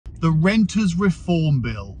the Renters Reform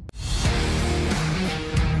Bill.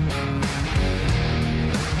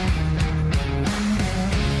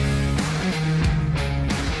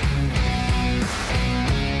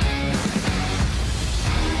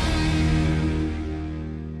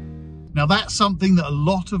 Now that's something that a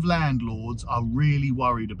lot of landlords are really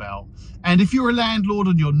worried about. And if you're a landlord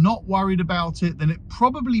and you're not worried about it, then it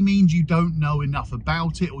probably means you don't know enough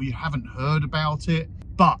about it or you haven't heard about it.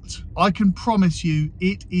 But I can promise you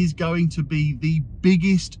it is going to be the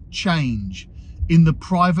biggest change in the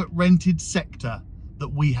private rented sector that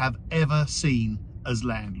we have ever seen as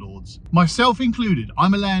landlords. Myself included,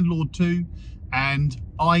 I'm a landlord too, and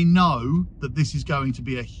I know that this is going to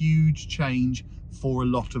be a huge change for a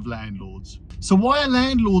lot of landlords. So why are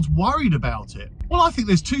landlords worried about it? Well, I think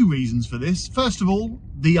there's two reasons for this. First of all,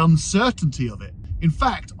 the uncertainty of it. In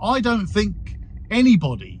fact, I don't think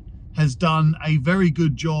anybody has done a very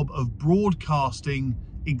good job of broadcasting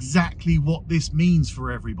exactly what this means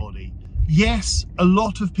for everybody. Yes, a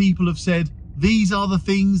lot of people have said these are the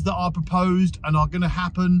things that are proposed and are going to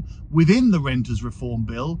happen within the Renters Reform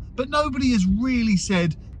Bill, but nobody has really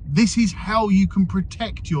said this is how you can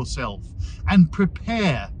protect yourself and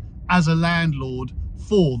prepare as a landlord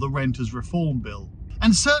for the Renters Reform Bill.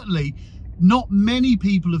 And certainly not many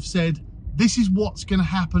people have said this is what's going to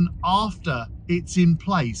happen after it's in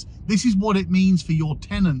place. This is what it means for your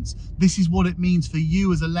tenants. This is what it means for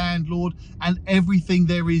you as a landlord and everything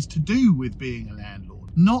there is to do with being a landlord.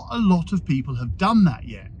 Not a lot of people have done that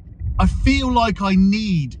yet. I feel like I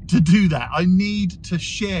need to do that. I need to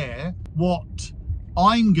share what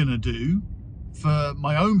I'm gonna do for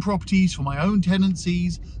my own properties, for my own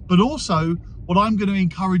tenancies, but also what I'm going to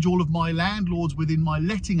encourage all of my landlords within my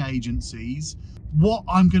letting agencies, what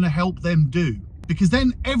I'm going to help them do. Because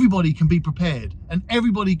then everybody can be prepared and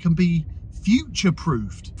everybody can be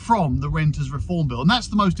future-proofed from the Renters Reform Bill. And that's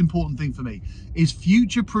the most important thing for me, is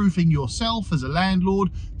future-proofing yourself as a landlord,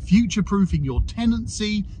 future-proofing your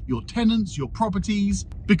tenancy, your tenants, your properties.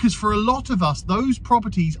 Because for a lot of us, those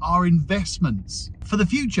properties are investments for the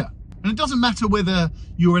future. And it doesn't matter whether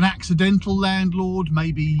you're an accidental landlord,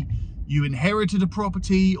 maybe you inherited a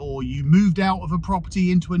property or you moved out of a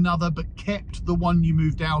property into another but kept the one you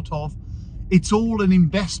moved out of. It's all an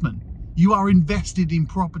investment. You are invested in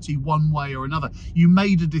property one way or another. You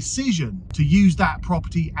made a decision to use that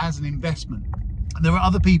property as an investment. And there are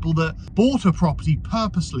other people that bought a property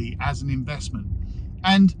purposely as an investment.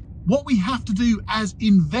 And what we have to do as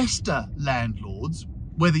investor landlords,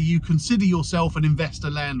 whether you consider yourself an investor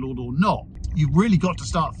landlord or not, you've really got to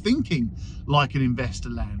start thinking like an investor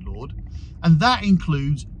landlord. And that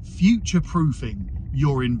includes future-proofing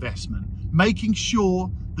your investment, making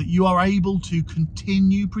sure that you are able to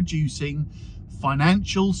continue producing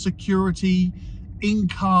financial security,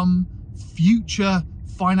 income, future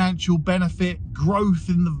financial benefit, growth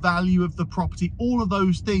in the value of the property, all of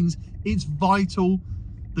those things. It's vital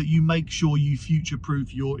that you make sure you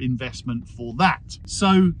future-proof your investment for that.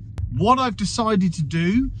 So what I've decided to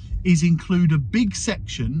do is include a big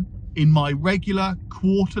section in my regular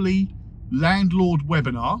quarterly landlord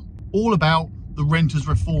webinar all about the Renters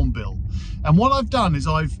Reform Bill. And what I've done is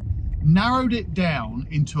I've narrowed it down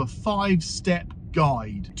into a 5-step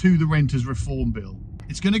guide to the Renters Reform Bill.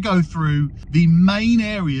 It's going to go through the main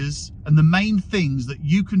areas and the main things that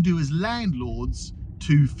you can do as landlords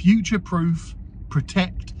to future-proof,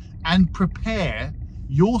 protect and prepare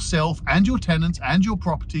yourself and your tenants and your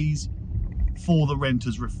properties for the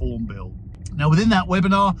Renters Reform Bill. Now within that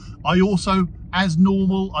webinar, I also, as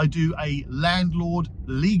normal, I do a Landlord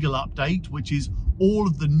Legal update, which is all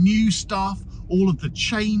of the new stuff, all of the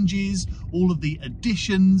changes, all of the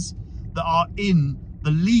additions that are in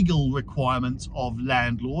the legal requirements of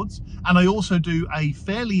landlords. And I also do a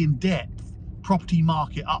fairly in-depth property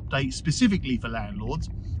market update specifically for landlords.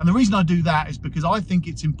 And the reason I do that is because I think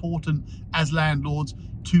it's important as landlords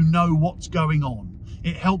to know what's going on.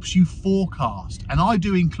 It helps you forecast, and I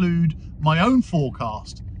do include my own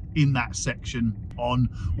forecast in that section on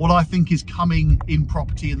what I think is coming in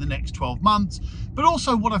property in the next 12 months, but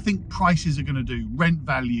also what I think prices are going to do, rent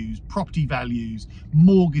values, property values,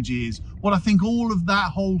 mortgages, what I think all of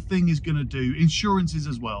that whole thing is going to do, insurances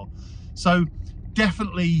as well. So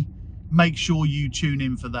definitely make sure you tune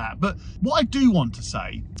in for that. But what I do want to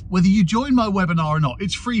say, whether you join my webinar or not,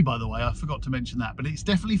 it's free, by the way, I forgot to mention that, but it's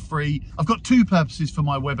definitely free. I've got two purposes for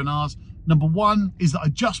my webinars. Number one is that I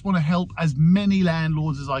just want to help as many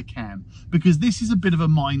landlords as I can, because this is a bit of a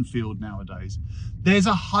minefield nowadays. There's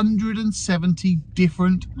 170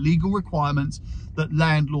 different legal requirements that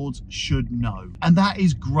landlords should know, and that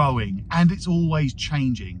is growing and it's always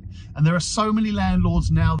changing. And there are so many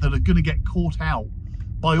landlords now that are going to get caught out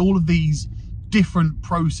by all of these different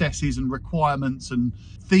processes and requirements and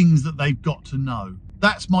things that they've got to know.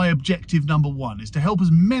 That's my objective number one, is to help as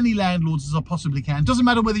many landlords as I possibly can. Doesn't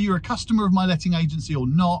matter whether you're a customer of my letting agency or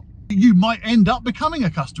not. You might end up becoming a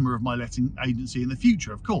customer of my letting agency in the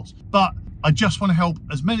future, of course, but I just want to help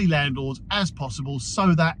as many landlords as possible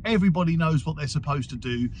so that everybody knows what they're supposed to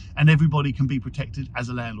do and everybody can be protected as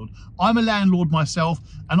a landlord. I'm a landlord myself,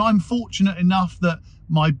 and I'm fortunate enough that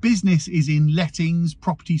my business is in lettings,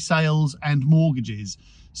 property sales and mortgages.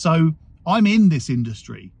 So I'm in this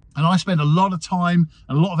industry and I spend a lot of time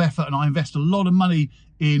and a lot of effort, and I invest a lot of money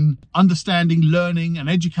in understanding, learning and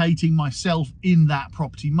educating myself in that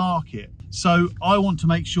property market. So I want to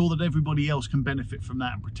make sure that everybody else can benefit from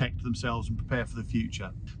that and protect themselves and prepare for the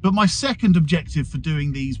future. But my second objective for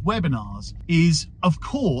doing these webinars is, of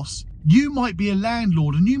course, you might be a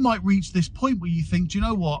landlord and you might reach this point where you think, do you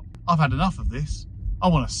know what? I've had enough of this. I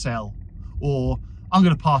want to sell, or I'm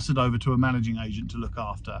going to pass it over to a managing agent to look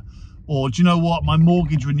after. Or do you know what, my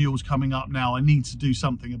mortgage renewal's coming up now, I need to do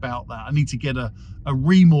something about that. I need to get a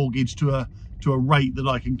remortgage to a rate that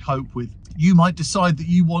I can cope with. You might decide that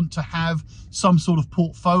you want to have some sort of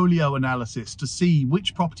portfolio analysis to see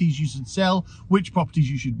which properties you should sell, which properties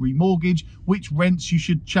you should remortgage, which rents you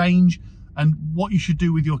should change, and what you should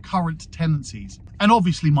do with your current tenancies. And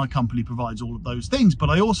obviously my company provides all of those things, but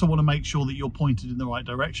I also want to make sure that you're pointed in the right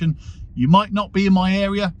direction. You might not be in my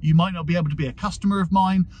area, you might not be able to be a customer of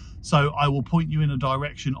mine, so I will point you in a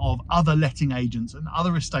direction of other letting agents and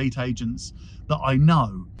other estate agents that I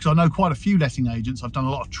know. Because I know quite a few letting agents. I've done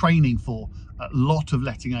a lot of training for a lot of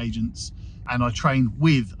letting agents, and I train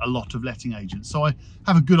with a lot of letting agents. So I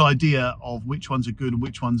have a good idea of which ones are good and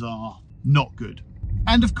which ones are not good.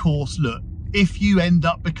 And of course, look, if you end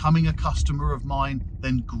up becoming a customer of mine,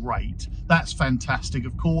 then great. That's fantastic.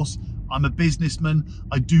 Of course, I'm a businessman.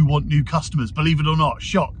 I do want new customers, believe it or not.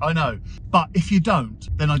 Shock, I know. But if you don't,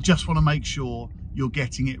 then I just want to make sure you're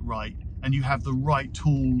getting it right and you have the right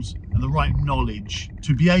tools and the right knowledge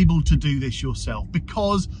to be able to do this yourself.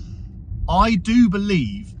 Because I do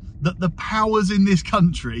believe that the powers in this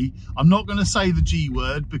country, I'm not going to say the G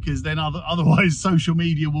word because then otherwise social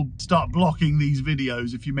media will start blocking these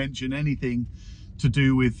videos if you mention anything to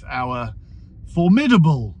do with our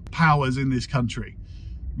formidable powers in this country,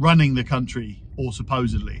 running the country, or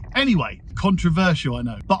supposedly. Anyway, controversial, I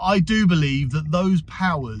know, but I do believe that those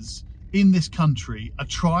powers in this country are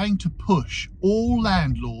trying to push all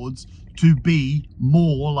landlords to be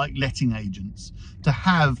more like letting agents, to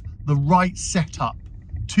have the right setup,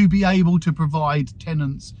 to be able to provide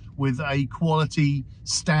tenants with a quality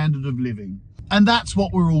standard of living. And that's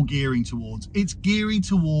what we're all gearing towards. It's gearing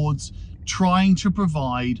towards trying to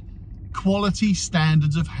provide quality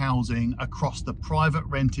standards of housing across the private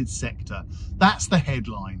rented sector. That's the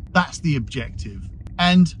headline, that's the objective.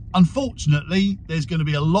 And unfortunately, there's going to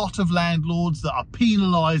be a lot of landlords that are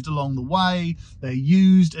penalised along the way. They're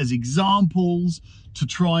used as examples to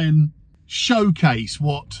try and showcase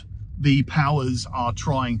what the powers are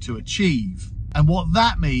trying to achieve. And what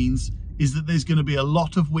that means is that there's going to be a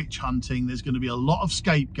lot of witch hunting, there's going to be a lot of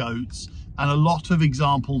scapegoats and a lot of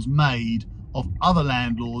examples made of other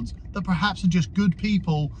landlords that perhaps are just good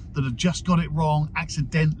people that have just got it wrong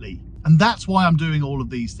accidentally. And that's why I'm doing all of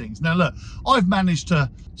these things. Now look, I've managed to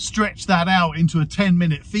stretch that out into a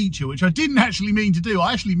 10-minute feature, which I didn't actually mean to do.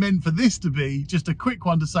 I actually meant for this to be just a quick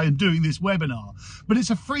one to say I'm doing this webinar, but it's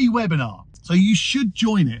a free webinar. So you should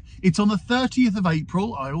join it. It's on the 30th of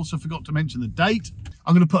April. I also forgot to mention the date.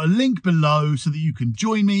 I'm going to put a link below so that you can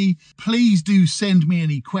join me. Please do send me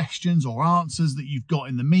any questions or answers that you've got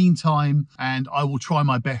in the meantime, and I will try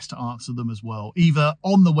my best to answer them as well, either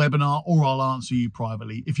on the webinar or I'll answer you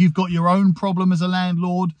privately. If you've got your own problem as a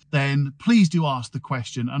landlord, then please do ask the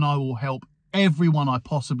question and I will help everyone I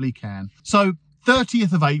possibly can. So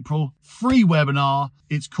 30th of April, free webinar.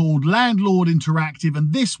 It's called Landlord Interactive,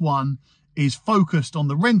 and this one is focused on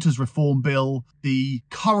the Renters Reform Bill, the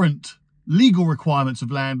current legal requirements of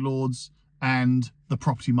landlords, and the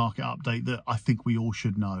property market update that I think we all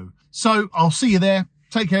should know. So I'll see you there.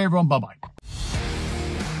 Take care, everyone. Bye-bye.